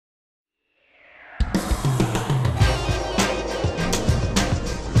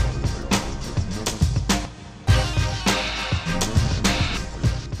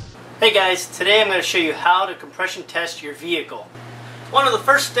Hey guys, today I'm going to show you how to compression test your vehicle. One of the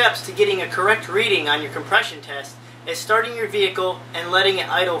first steps to getting a correct reading on your compression test is starting your vehicle and letting it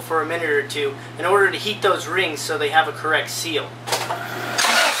idle for a minute or two in order to heat those rings so they have a correct seal.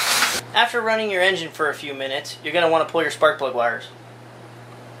 After running your engine for a few minutes, you're going to want to pull your spark plug wires.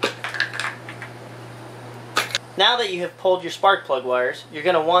 Now that you have pulled your spark plug wires, you're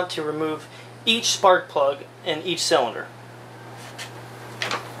going to want to remove each spark plug in each cylinder.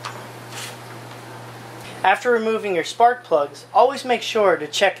 After removing your spark plugs, always make sure to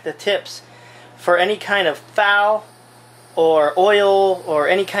check the tips for any kind of foul or oil or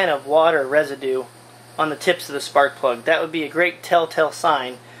any kind of water residue on the tips of the spark plug. That would be a great telltale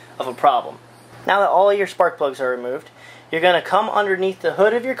sign of a problem. Now that all of your spark plugs are removed, you're going to come underneath the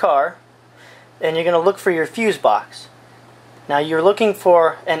hood of your car and you're going to look for your fuse box. Now you're looking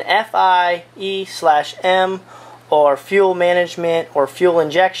for an FIE/M or fuel management or fuel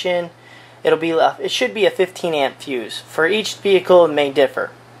injection. It should be a 15 amp fuse. For each vehicle it may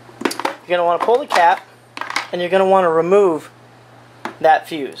differ. You're going to want to pull the cap and you're going to want to remove that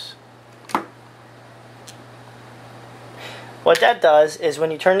fuse. What that does is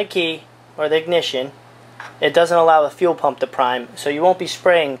when you turn the key or the ignition, it doesn't allow the fuel pump to prime, so you won't be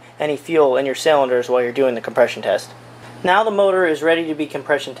spraying any fuel in your cylinders while you're doing the compression test. Now the motor is ready to be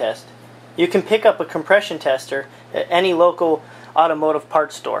compression tested. You can pick up a compression tester at any local automotive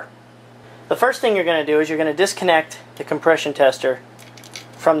parts store. The first thing you're going to do is you're going to disconnect the compression tester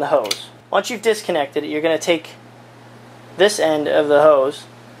from the hose. Once you've disconnected it, you're going to take this end of the hose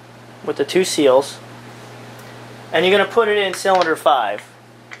with the two seals and you're going to put it in cylinder 5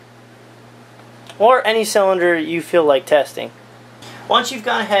 or any cylinder you feel like testing. Once you've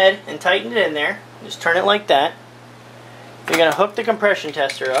gone ahead and tightened it in there, just turn it like that. You're going to hook the compression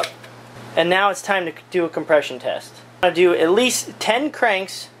tester up and now it's time to do a compression test. I'm going to do at least 10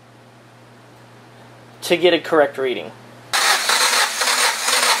 cranks to get a correct reading.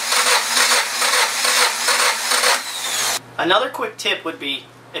 Another quick tip would be,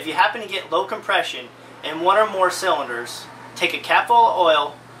 if you happen to get low compression in one or more cylinders, take a capful of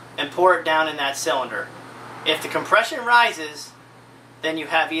oil and pour it down in that cylinder. If the compression rises, then you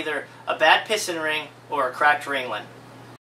have either a bad piston ring or a cracked ringlet.